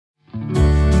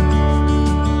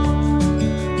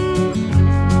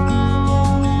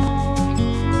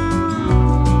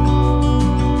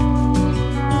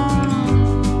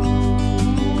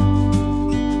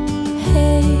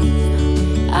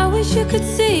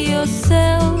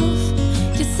yourself.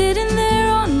 You're sitting there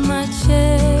on my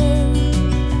chair.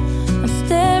 I'm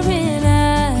staring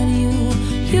at you.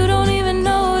 You don't even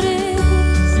notice.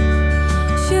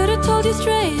 Should've told you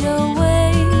straight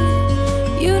away.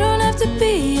 You don't have to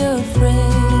be afraid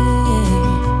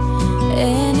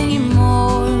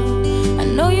anymore. I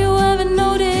know you haven't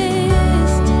noticed.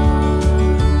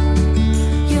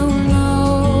 You know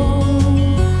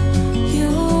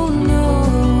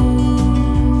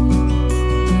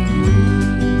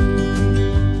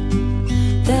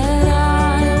that I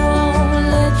won't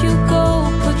let you go.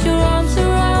 Put your arms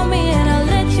around me and I'll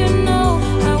let you know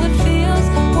how it feels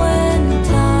when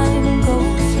time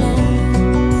goes slow.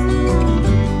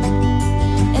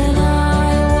 And I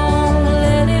won't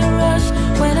let it rush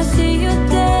when I see you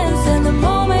dance, and the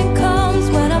moment comes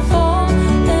when I fall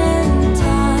and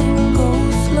time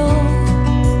goes slow.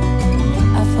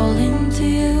 I fall into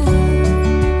you.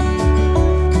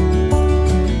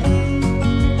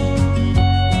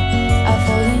 I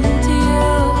fall into you.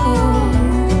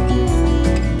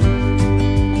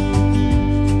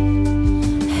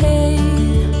 Hey,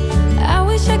 I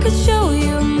wish I could show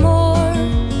you more,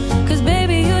 'cause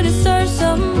baby you deserve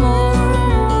some more.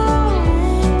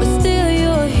 But still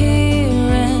you're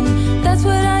here and that's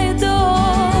what I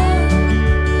adore.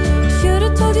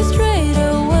 Should've told you straight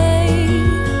away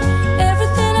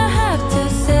everything I have to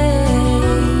say.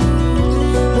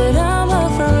 But I'm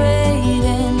afraid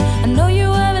and I know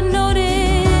you haven't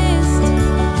noticed.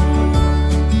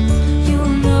 You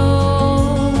know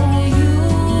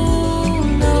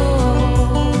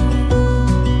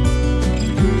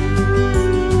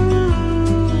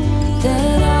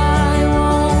that I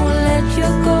won't let you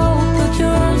go. Put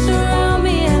your arms around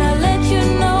me and I'll let you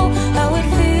know how it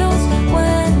feels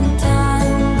when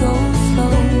time goes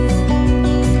slow.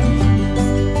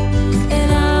 And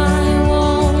I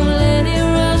won't let it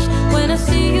rush when I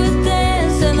see you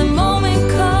dance, and the moment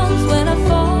comes when I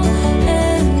fall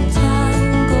and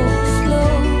time goes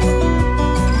slow.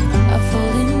 I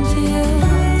fall into you.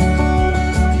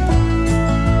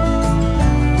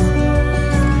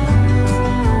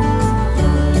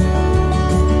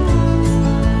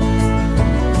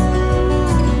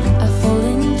 I fall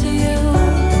into you.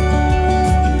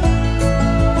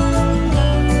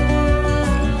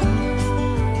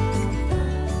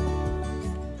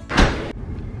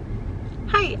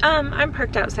 Hi, I'm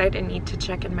parked outside and need to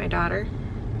check in my daughter.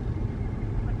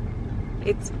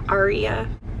 It's Aria.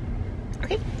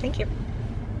 Okay, thank you.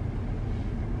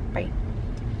 Bye.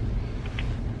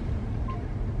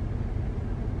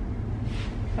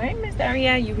 Alright, Miss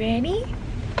Aria, you ready?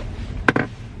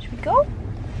 Should we go?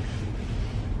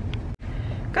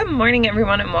 Good morning,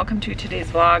 everyone, and welcome to today's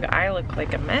vlog. I look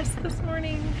like a mess this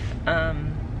morning, but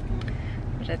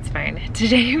that's fine.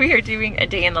 Today we are doing a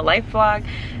day in the life vlog,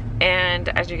 and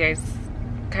as you guys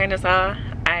kind of saw,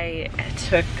 I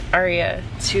took Aria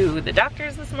to the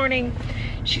doctor's this morning.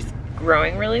 She's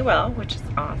growing really well, which is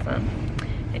awesome,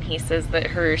 and he says that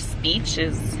her speech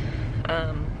is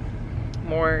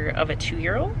more of a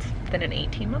 2-year-old than an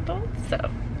 18-month-old, so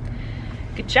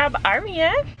good job,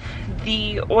 Aria.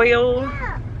 The oil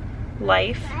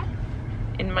life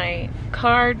in my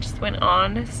car just went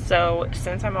on, so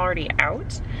since I'm already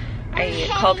out, I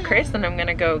called Chris and I'm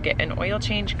gonna go get an oil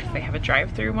change because they have a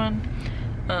drive-through one.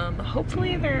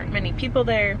 Hopefully there aren't many people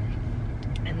there,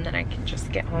 and then I can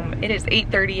just get home. It is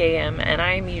 8:30 a.m. and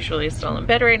I'm usually still in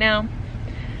bed right now,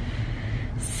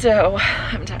 so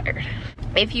I'm tired.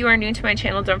 If you are new to my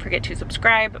channel, don't forget to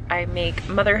subscribe. I make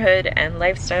motherhood and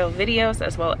lifestyle videos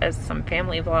as well as some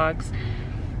family vlogs.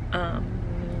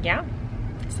 Yeah,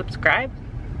 subscribe,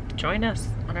 join us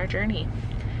on our journey.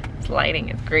 This lighting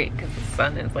is great because the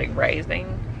sun is like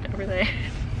rising over there.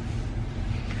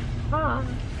 Ah.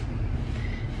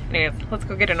 Anyways, let's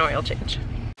go get an oil change.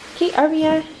 Okay,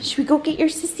 Aria, should we go get your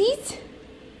sissies?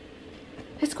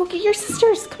 Let's go get your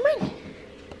sisters, come on.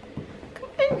 Come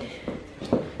on.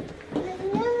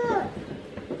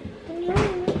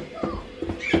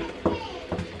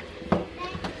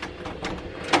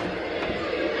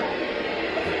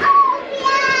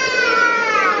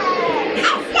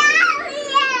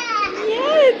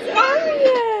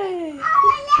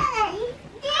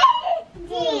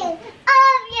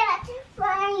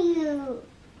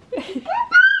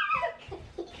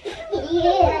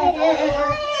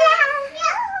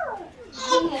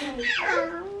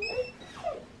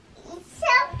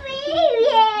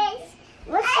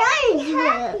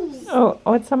 Oh,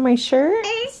 what's on my shirt?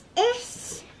 It's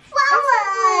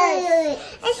flowers.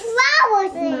 It's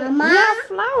flowers, Mama. Yeah,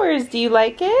 flowers. Do you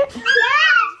like it?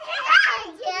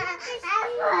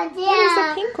 There's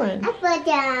a pink one. I fell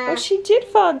down. Oh, she did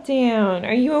fall down.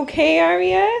 Are you okay,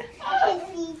 Aria?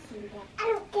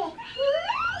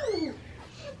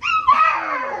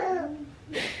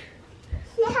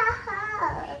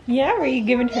 Yeah, were you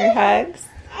giving her hugs?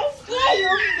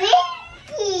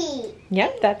 Binky.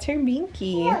 Yep, that's her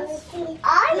binky.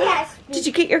 Oh, yes. Did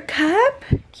you get your cup?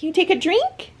 Can you take a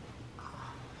drink?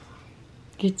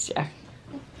 Good job.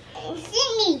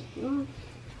 See me.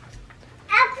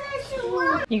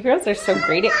 You girls are so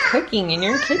great at cooking in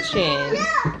your kitchen.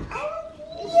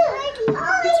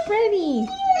 It's ready.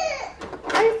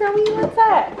 Hi, Zoey, what's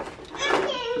that?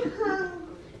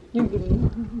 You're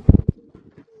getting...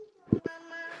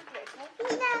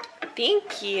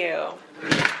 Thank you.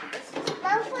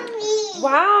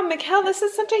 Wow, Makell, this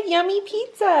is such a yummy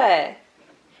pizza.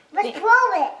 Let's blow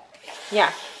it.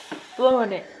 Yeah, blow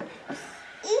on it.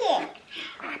 Eat it.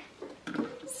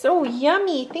 So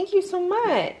yummy. Thank you so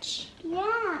much.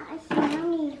 Yeah, it's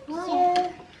yummy.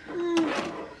 Yeah.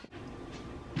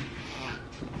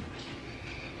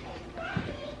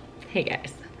 Hey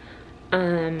guys.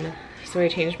 So I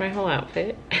changed my whole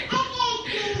outfit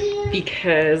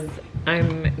because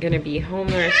I'm gonna be home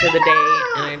the rest of the day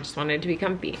and I just wanted to be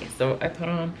comfy. So I put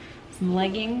on some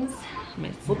leggings,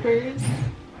 my slippers,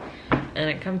 and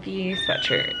a comfy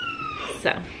sweatshirt.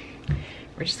 So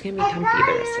we're just gonna be comfy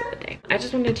the rest of the day. I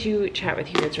just wanted to chat with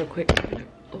you guys real quick.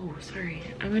 Oh, sorry.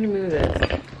 I'm gonna move this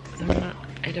because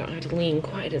I don't have to lean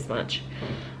quite as much.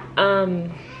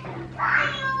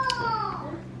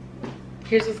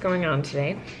 Here's what's going on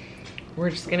today.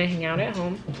 We're just gonna hang out at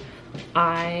home.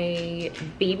 I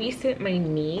babysit my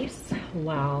niece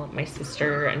while my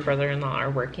sister and brother-in-law are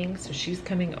working, so she's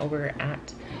coming over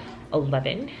at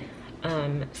 11.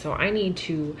 So I need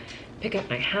to pick up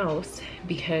my house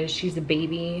because she's a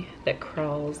baby that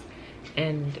crawls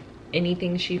and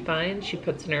anything she finds she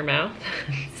puts in her mouth.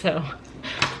 So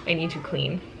I need to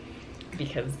clean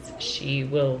because she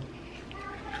will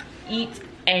eat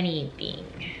anything.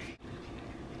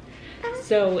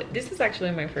 So this is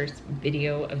actually my first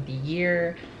video of the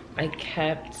year. I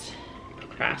kept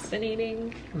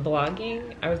procrastinating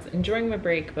vlogging. I was enjoying my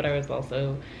break, but I was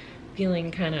also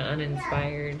feeling kind of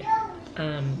uninspired.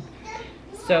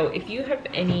 So if you have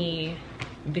any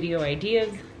video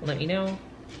ideas, let me know.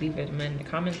 Leave them in the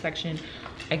comment section.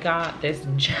 I got this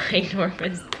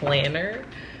ginormous planner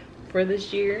for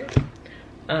this year.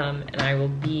 And I will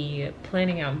be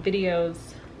planning out videos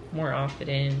more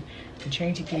often and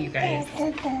trying to give you guys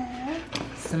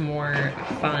some more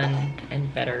fun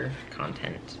and better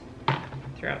content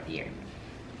throughout the year.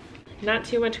 Not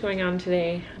too much going on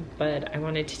today, but I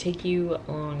wanted to take you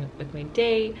along with my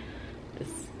day. This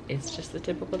is just a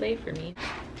typical day for me.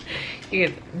 You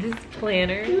guys, this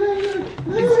planner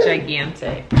is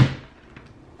gigantic.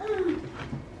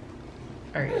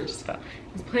 Aria just fell.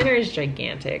 This planner is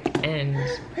gigantic and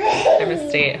I'm a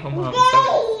stay-at-home mom,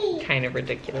 so it's kind of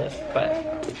ridiculous,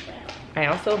 but I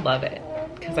also love it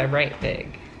because I write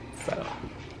big, so,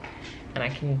 and I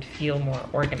can feel more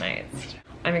organized.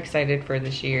 I'm excited for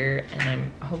this year and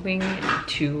I'm hoping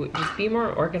to just be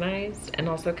more organized and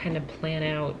also kind of plan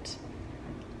out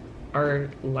our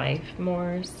life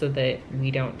more so that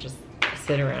we don't just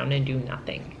sit around and do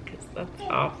nothing, because that's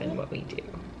often what we do.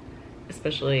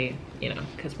 Especially, you know,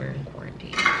 because we're in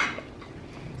quarantine.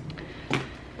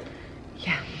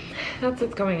 Yeah, that's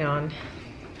what's going on.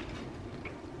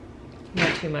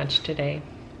 Not too much today.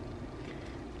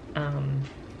 But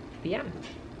yeah.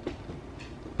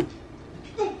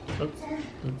 Let's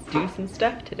do some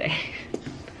stuff today.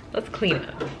 Let's clean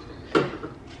up.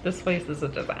 This place is a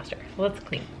disaster. Let's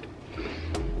clean up.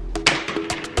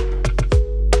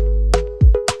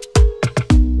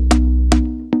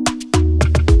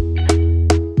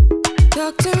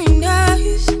 Talk to me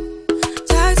nice,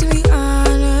 talk to me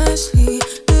honestly.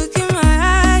 Look in my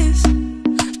eyes,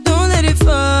 don't let it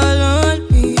fall on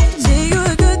me. Say you're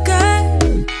a good guy,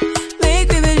 make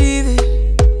me believe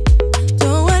it.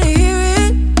 Don't wanna hear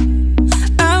it,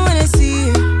 I wanna see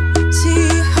it. See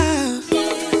how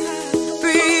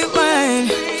rewind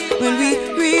when we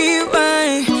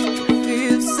rewind.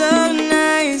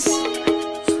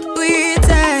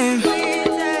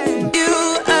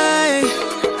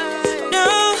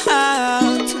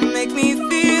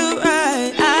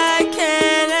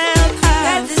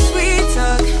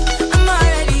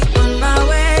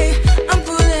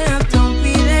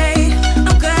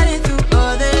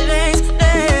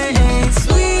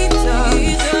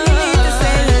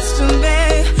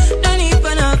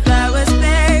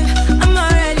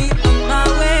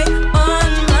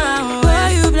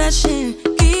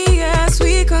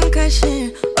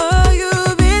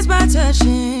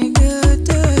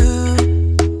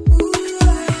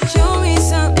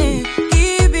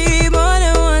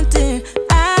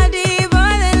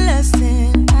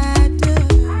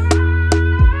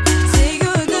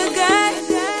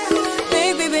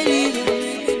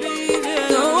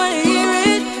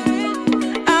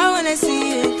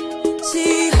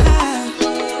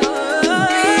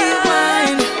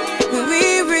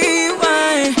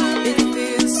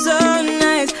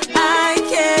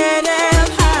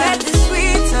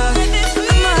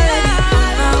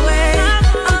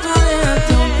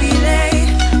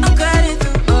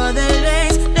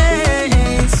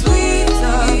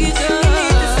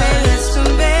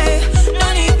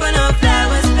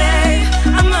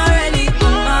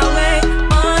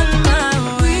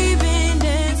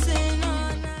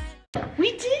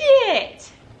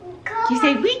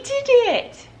 did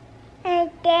it. I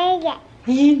did it.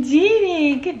 You did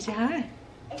it. Good job.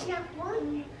 It's not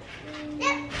fun.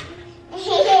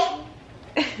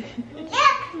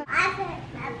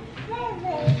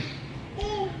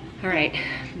 All right,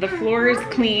 the floor is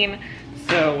clean,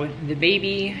 so the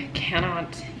baby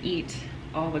cannot eat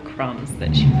all the crumbs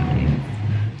that she finds.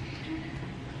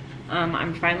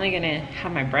 I'm finally gonna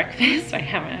have my breakfast. I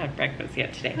haven't had breakfast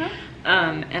yet today.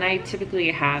 And I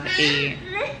typically have a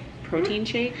protein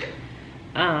shake,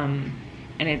 and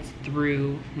it's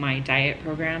through my diet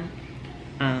program,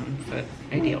 so it's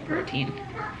Ideal Protein.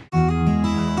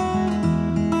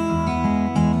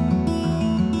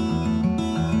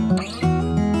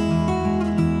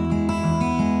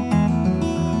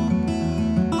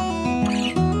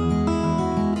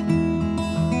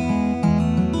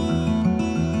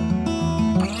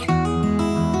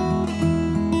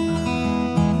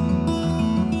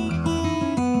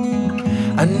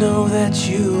 I know that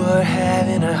you are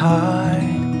having a hard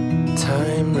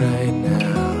time right now.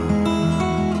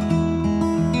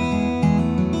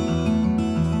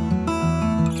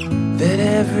 That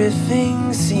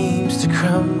everything seems to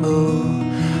crumble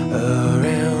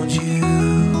around you.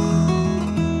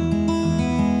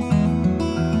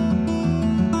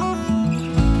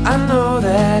 I know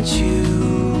that you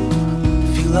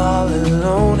feel all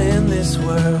alone in this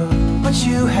world, but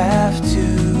you have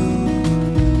to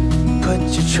put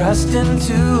your trust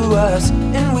into us,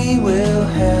 and we will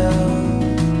help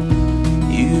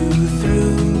you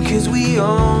through, 'cause we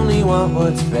only want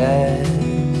what's best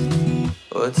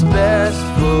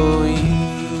for you.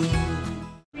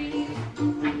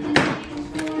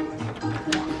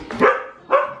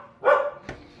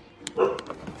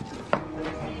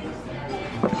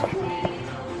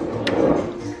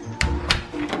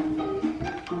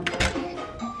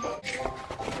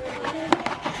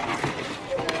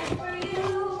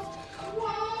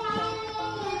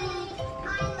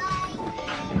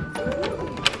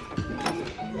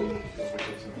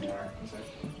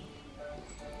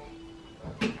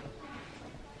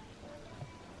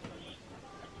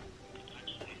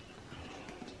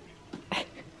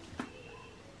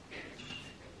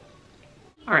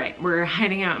 All right, we're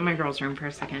hiding out in my girls' room for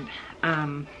a second.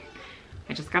 I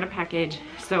just got a package.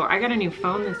 So I got a new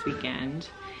phone this weekend.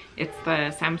 It's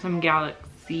the Samsung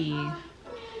Galaxy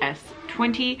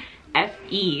S20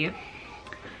 FE.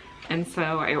 And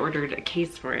so I ordered a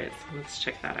case for it, so let's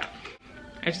check that out.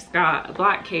 I just got a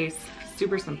black case,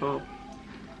 super simple.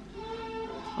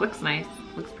 Looks nice,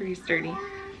 looks pretty sturdy.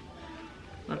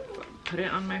 Let's put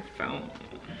it on my phone.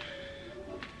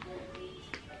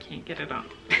 Can't get it on.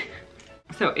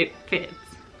 So it fits,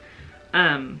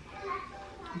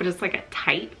 but it's like a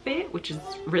tight fit, which is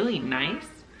really nice.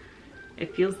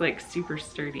 It feels like super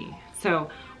sturdy. So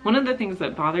one of the things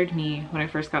that bothered me when I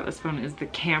first got this phone is the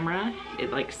camera.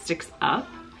 It like sticks up,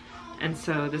 and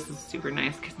so this is super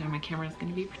nice because now my camera is going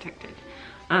to be protected.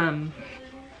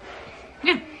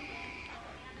 Yeah,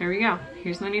 there we go.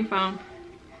 Here's my new phone,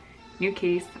 new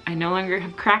case. I no longer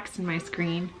have cracks in my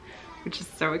screen, which is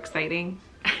so exciting.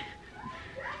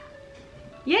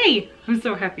 Yay! I'm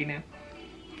so happy now.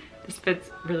 This fits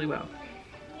really well.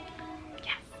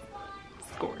 Yes.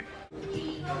 Score.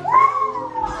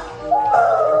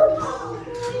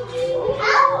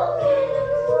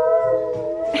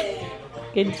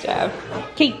 Good job.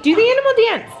 Okay, do the animal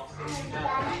dance.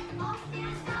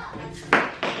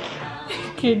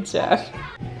 Good job.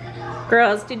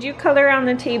 Girls, did you color on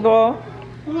the table?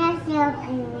 That's no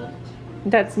good.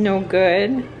 That's no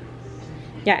good.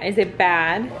 Yeah, is it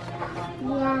bad?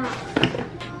 Yeah.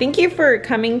 Thank you for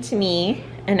coming to me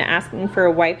and asking for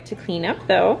a wipe to clean up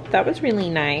though. That was really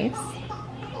nice.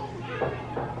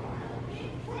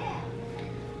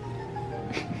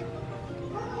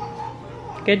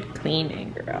 Good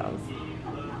cleaning, girls.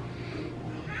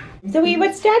 Zoe,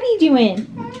 what's Daddy doing?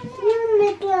 You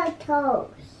make your toes.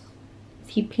 Is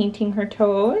he painting her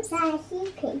toes? Yeah, he's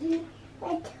painting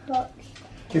my toes.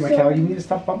 Okay, Makell, you need to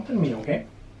stop bumping me, okay?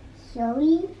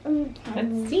 Zoey,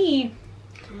 Let's see.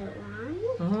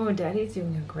 Oh, Daddy's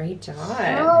doing a great job.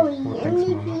 Zoey, you need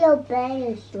to feel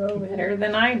better, Zoey. Better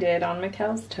than I did on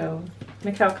Makell's toe.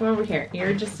 Makell, come over here.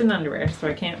 You're just in underwear, so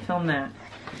I can't film that.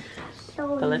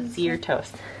 But let's see your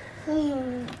toes.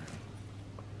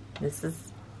 This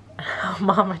is how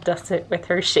Mama does it with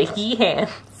her shaky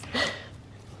hands.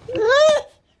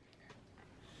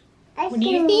 What do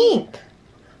you think?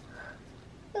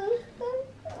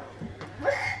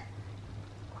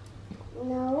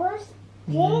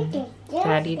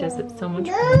 Daddy does it so much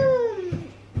better.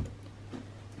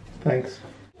 Thanks.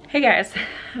 Hey guys,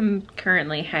 I'm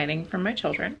currently hiding from my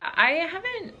children. I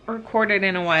haven't recorded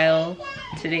in a while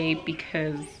today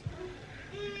because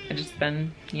I've just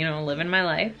been, you know, living my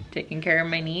life, taking care of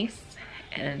my niece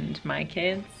and my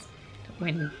kids.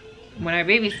 When I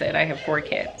babysit, I have 4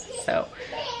 kids, so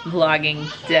vlogging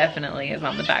definitely is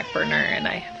on the back burner and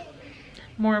I have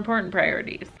more important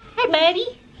priorities. Hi,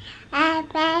 buddy. Hi,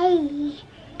 buddy.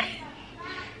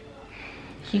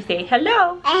 You say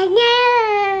hello.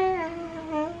 Hello.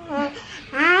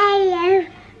 Hello.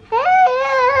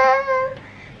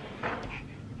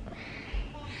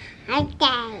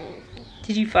 Okay.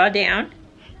 Did you fall down?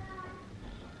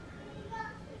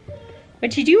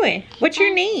 What you doing? What's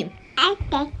your name?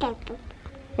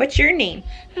 What's your name?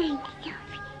 Can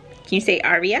you say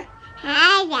Aria?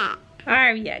 Aria.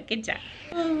 Aria, good job.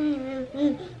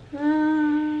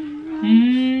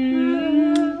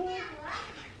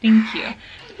 Thank you.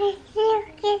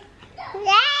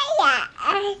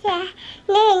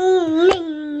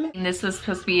 This was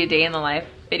supposed to be a day in the life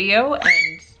video,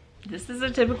 and this is a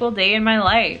typical day in my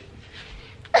life.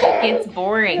 It gets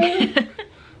boring.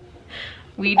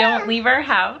 We don't leave our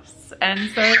house,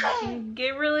 and so it can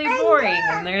get really boring,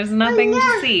 and there's nothing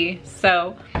to see.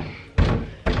 So,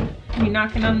 you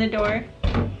knocking on the door?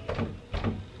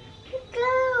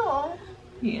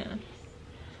 Yeah.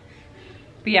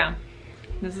 But yeah,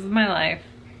 this is my life.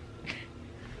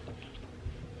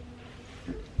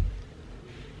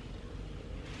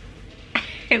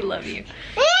 I love you.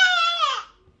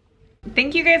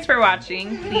 Thank you guys for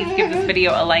watching. Please give this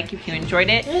video a like if you enjoyed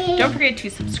it. Don't forget to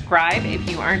subscribe if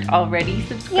you aren't already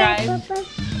subscribed.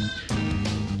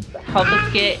 Help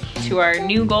us get to our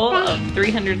new goal of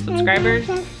 300 subscribers.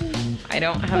 I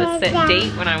don't have a set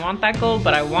date when I want that goal,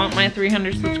 but I want my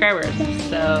 300 subscribers,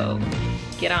 so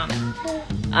get on it.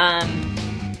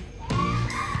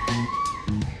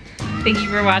 Thank you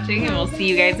for watching, and we'll see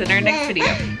you guys in our next video.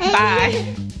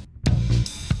 Bye.